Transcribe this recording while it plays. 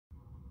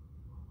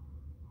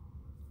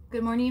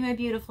Good morning, my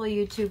beautiful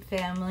YouTube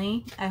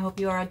family. I hope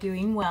you are all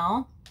doing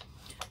well.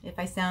 If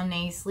I sound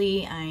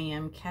nasally, I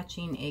am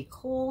catching a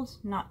cold.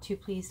 Not too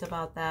pleased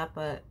about that,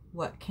 but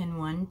what can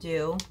one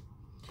do?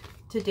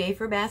 Today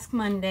for Mask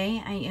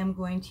Monday, I am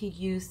going to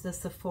use the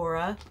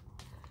Sephora,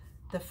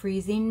 the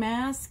freezing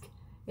mask.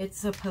 It's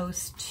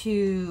supposed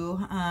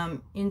to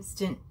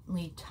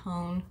instantly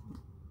tone.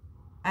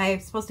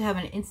 I'm supposed to have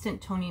an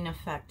instant toning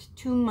effect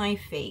to my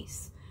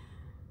face.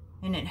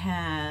 And it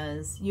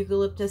has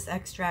eucalyptus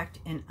extract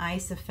and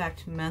ice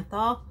effect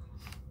menthol.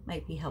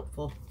 Might be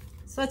helpful.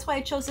 So that's why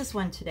I chose this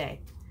one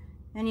today.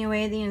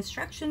 Anyway, the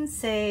instructions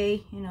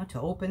say, you know, to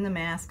open the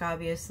mask,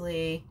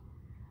 obviously.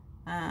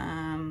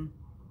 Unfold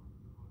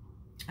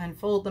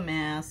the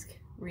mask.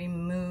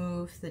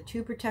 Remove the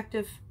two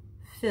protective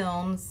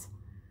films.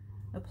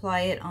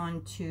 Apply it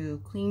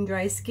onto clean,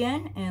 dry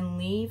skin and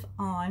leave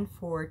on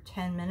for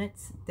 10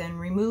 minutes. Then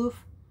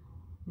remove.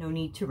 No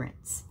need to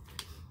rinse.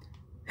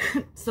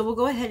 So we'll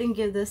go ahead and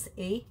give this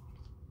a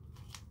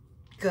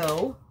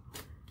go.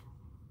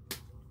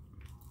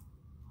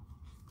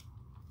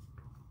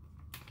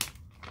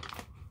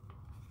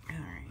 All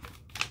right.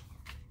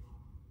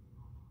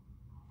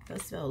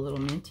 Does smell a little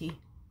minty,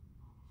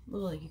 a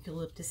little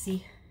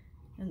eucalyptusy.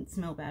 Doesn't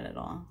smell bad at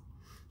all.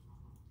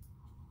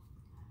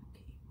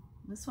 Okay,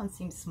 this one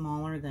seems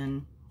smaller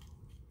than.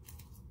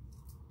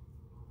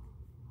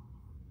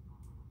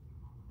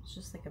 It's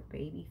just like a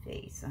baby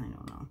face. I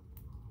don't know.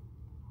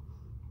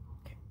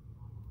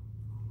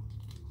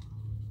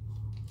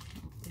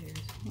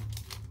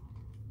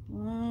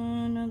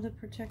 One of the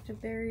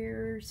protective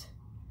barriers,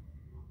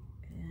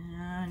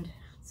 and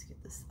let's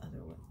get this other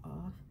one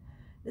off.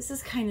 This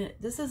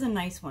is a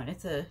nice one.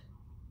 It's a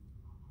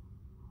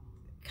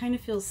kind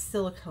of feels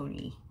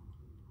silicone-y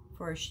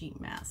for a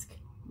sheet mask,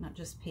 not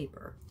just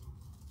paper.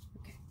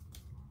 Okay,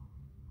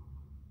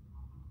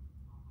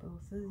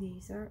 both of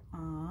these are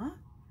off.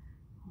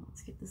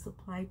 Let's get this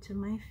applied to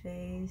my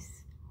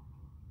face.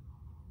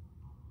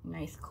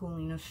 Nice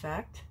cooling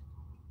effect.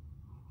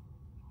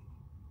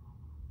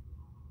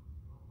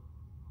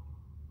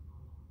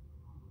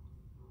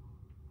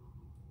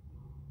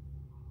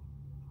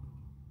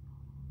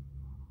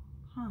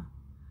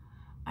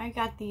 I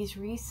got these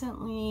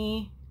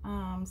recently.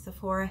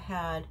 Sephora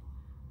had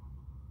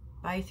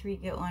buy 3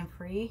 get 1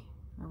 free,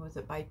 or was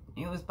it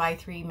buy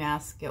 3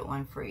 masks get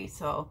 1 free.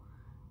 So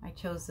I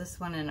chose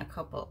this one and a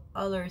couple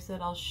others that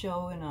I'll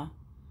show in a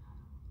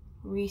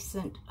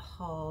recent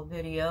haul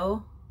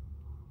video.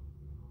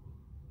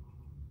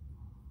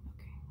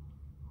 Okay.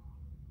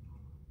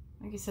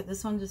 Like I said,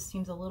 this one just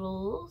seems a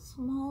little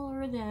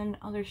smaller than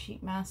other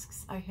sheet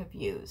masks I have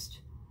used.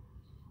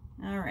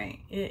 All right,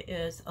 it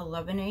is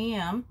 11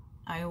 a.m.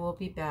 I will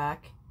be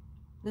back.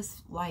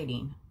 This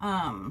lighting.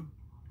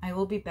 I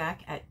will be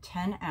back at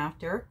 10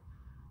 after,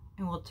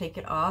 and we'll take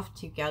it off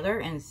together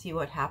and see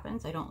what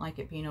happens. I don't like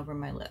it being over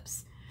my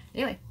lips.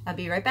 Anyway, I'll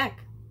be right back.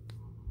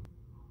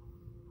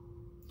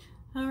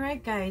 All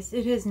right, guys,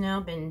 it has now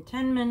been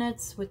 10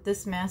 minutes with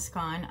this mask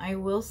on. I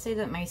will say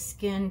that my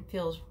skin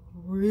feels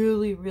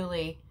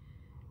really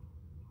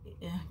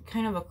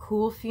kind of a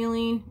cool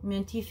feeling,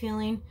 minty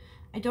feeling.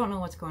 I don't know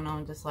what's going on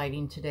with this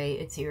lighting today.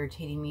 It's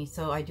irritating me,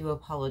 so I do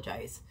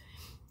apologize.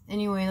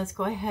 Anyway, let's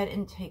go ahead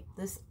and take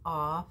this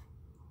off.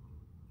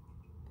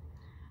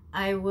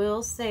 I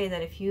will say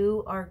that if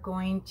you are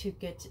going to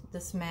get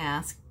this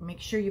mask, make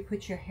sure you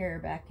put your hair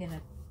back in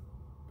a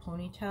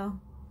ponytail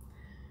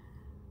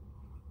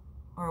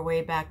or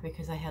way back,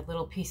 because I had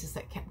little pieces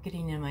that kept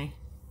getting in my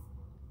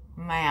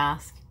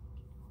mask.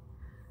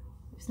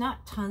 There's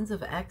not tons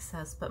of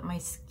excess, but my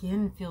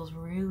skin feels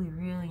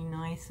really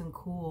nice and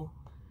cool.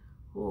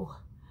 Ooh.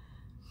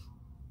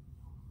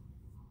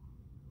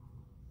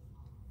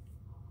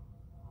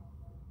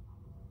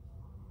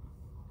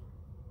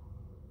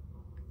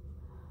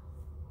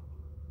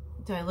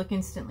 Do I look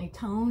instantly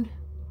toned?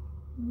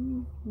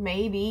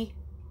 Maybe.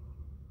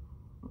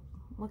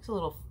 Looks a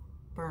little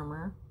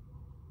firmer.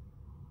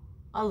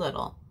 A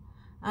little.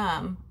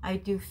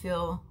 I do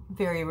feel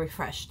very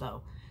refreshed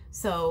though.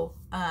 So,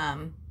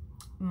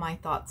 my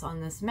thoughts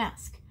on this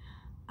mask.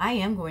 I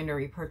am going to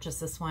repurchase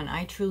this one.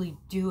 I truly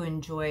do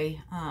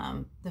enjoy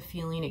the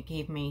feeling it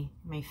gave me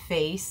my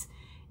face,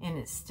 and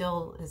it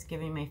still is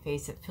giving my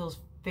face. It feels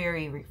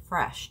very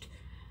refreshed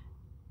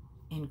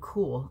and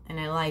cool, and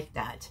I like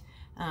that.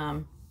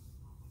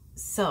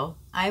 So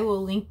I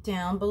will link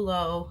down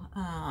below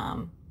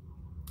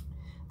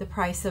the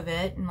price of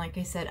it, and like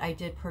I said, I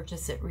did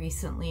purchase it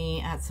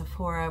recently at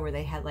Sephora, where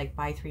they had like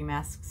buy 3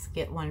 masks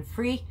get 1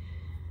 free.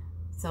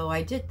 So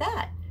I did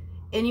that.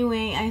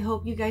 Anyway, I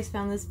hope you guys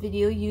found this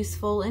video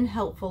useful and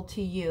helpful to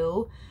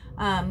you.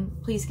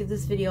 Please give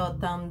this video a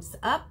thumbs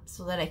up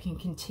so that I can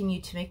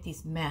continue to make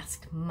these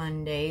Mask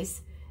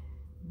Mondays,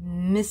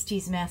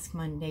 Misty's Mask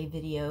Monday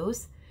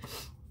videos.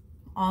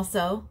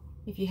 Also,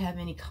 if you have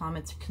any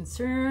comments or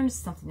concerns,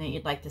 something that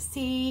you'd like to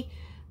see,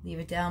 leave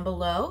it down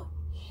below.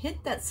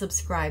 Hit that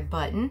subscribe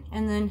button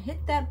and then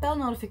hit that bell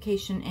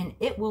notification, and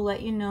it will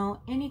let you know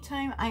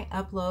anytime I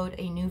upload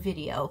a new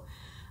video.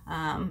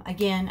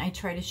 Again, I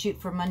try to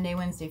shoot for Monday,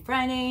 Wednesday,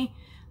 Friday.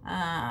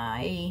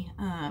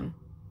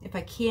 If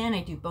I can,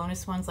 I do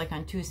bonus ones like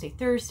on Tuesday,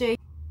 Thursday.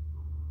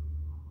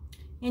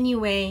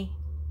 Anyway,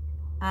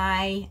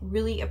 I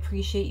really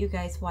appreciate you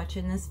guys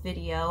watching this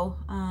video.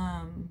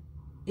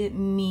 It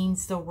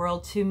means the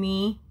world to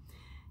me.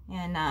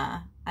 And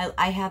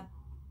I have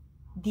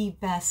the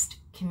best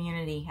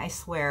community, I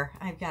swear.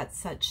 I've got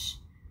such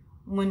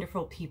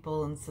wonderful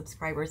people and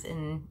subscribers,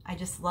 and I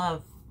just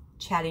love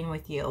chatting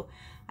with you.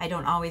 I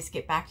don't always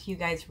get back to you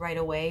guys right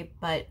away,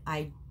 but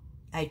I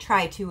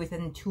try to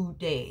within 2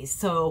 days.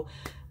 So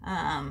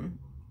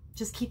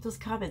just keep those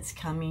comments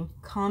coming.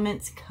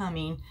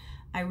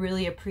 I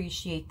really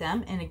appreciate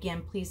them. And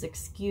again, please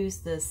excuse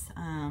this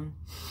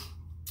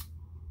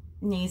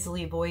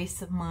nasally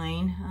voice of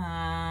mine.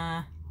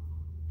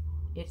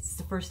 It's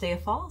the first day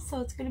of fall,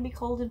 so it's going to be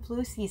cold and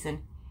flu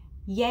season.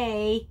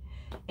 Yay!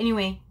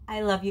 Anyway,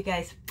 I love you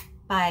guys.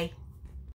 Bye.